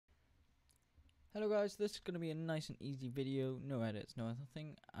Hello guys, this is going to be a nice and easy video, no edits, no other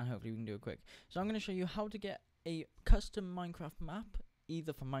thing, and hopefully we can do it quick. So I'm going to show you how to get a custom Minecraft map,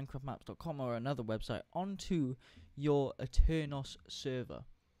 either from minecraftmaps.com or another website, onto your ATERNOS server.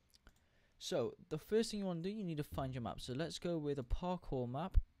 So the first thing you want to do, you need to find your map. So let's go with a parkour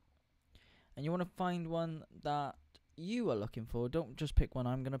map, and you want to find one that you are looking for. Don't just pick one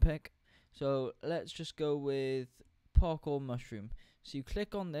I'm going to pick. So let's just go with parkour mushroom. So you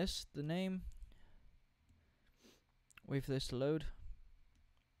click on this, the name. Wait for this to load.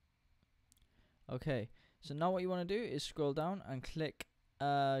 Okay, so now what you want to do is scroll down and click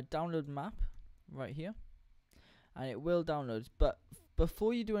download map right here, and it will download. But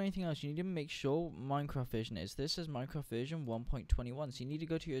before you do anything else, you need to make sure Minecraft version is. This is Minecraft version 1.21, so you need to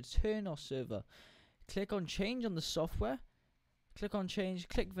go to your ATERNOS server, click on change on the software, click on change,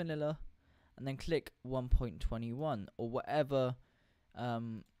 click vanilla, and then click 1.21 or whatever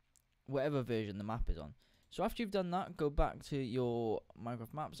version the map is on. So after you've done that, go back to your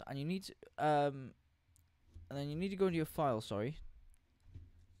Minecraft maps, and you need to and then you need to go into your files. Sorry.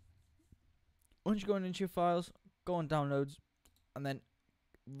 Once you go into your files, go on downloads, and then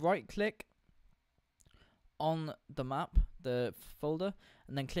right-click on the map, the folder,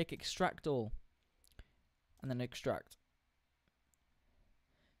 and then click extract all, and then extract.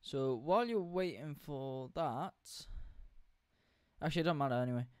 So while you're waiting for that. Actually, it doesn't matter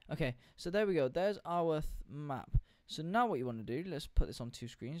anyway. Okay, so there we go. There's our map. So now what you want to do, let's put this on two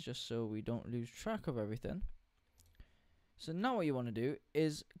screens just so we don't lose track of everything. So now what you want to do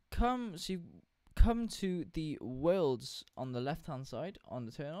is come to the worlds on the left-hand side on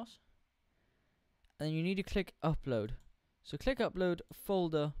the ATERNOS. And then you need to click upload. So click upload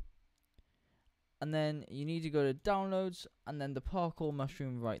folder. And then you need to go to downloads and then the parkour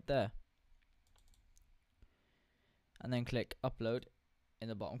mushroom right there. And then click upload in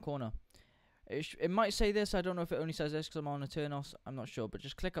the bottom corner. It might say this, I don't know if it only says this because I'm on ATERNOS, I'm not sure, but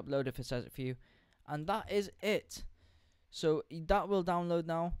just click upload if it says it for you. And that is it. So that will download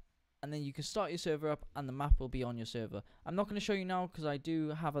now, and then you can start your server up and the map will be on your server. I'm not going to show you now because I do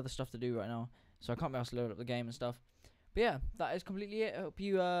have other stuff to do right now, so I can't be able to load up the game and stuff. But yeah, that is completely it.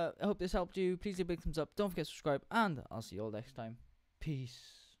 I hope this helped you. Please leave a big thumbs up, don't forget to subscribe, and I'll see you all next time.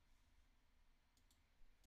 Peace.